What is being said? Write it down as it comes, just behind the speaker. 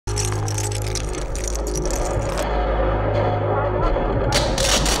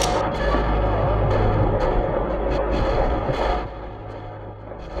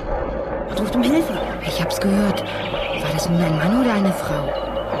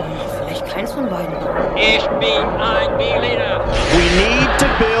keins von beiden. Ich bin ein Berliner. We need to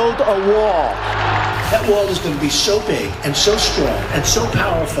build a wall. That wall is going to be so big and so strong and so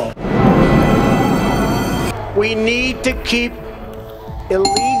powerful. We need to keep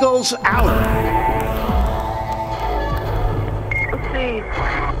illegals out.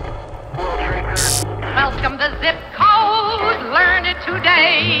 Welcome the zip code, learn it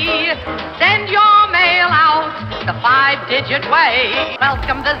today. Send your mail out the 5-digit way.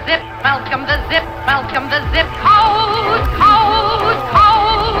 Welcome the zip, welcome the zip, welcome the zip code,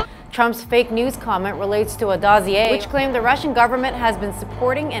 code. Trump's fake news comment relates to a dossier which claimed the Russian government has been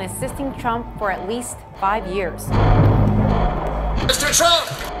supporting and assisting Trump for at least 5 years. Mr. Trump!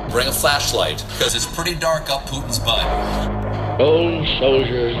 Bring a flashlight, because it's pretty dark up Putin's butt. Old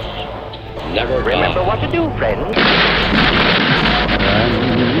soldiers never Remember what to do, friends.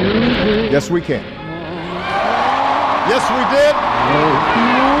 Yes, we can. Yes, we did.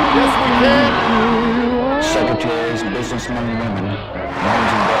 Yes, we can. Secretaries, businessmen and women,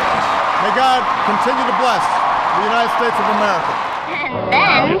 moms and dads. May God continue to bless the United States of America.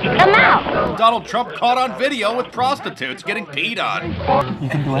 Then come out. Donald Trump caught on video with prostitutes getting peed on. You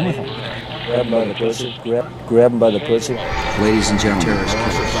can do anything. Grab them by the pussy. Grab them by the pussy. Ladies and gentlemen, terrorist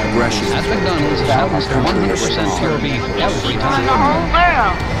aggression. At McDonald's, almost 100% pure beef every time. The whole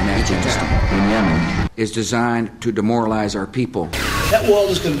world. In Afghanistan, in Yemen, is designed to demoralize our people. That wall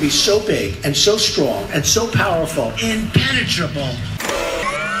is going to be so big and so strong and so powerful, impenetrable.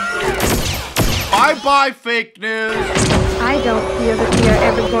 Bye-bye, fake news. I don't feel that we are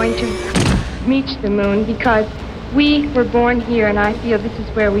ever going to reach the moon because we were born here, and I feel this is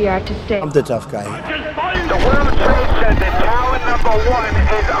where we are to stay. I'm the tough guy. The World Trade Center, tower number 1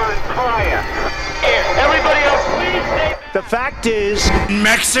 is on fire. Everybody else, please stay. The fact is,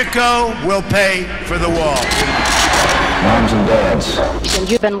 Mexico will pay for the wall. Moms and dads. And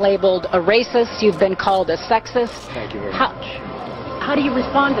you've been labeled a racist, you've been called a sexist. Thank you very much. How do you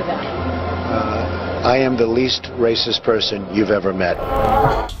respond to that? I am the least racist person you've ever met.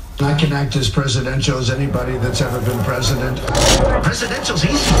 I can act as presidential as anybody that's ever been president. Presidential's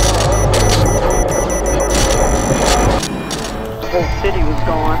easy. The whole city was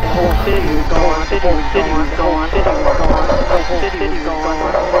gone. The whole city was gone. The whole city was gone. The whole city was gone. The whole city was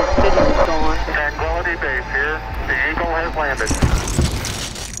gone. The whole city was gone. Tranquility Base here. The Eagle has landed.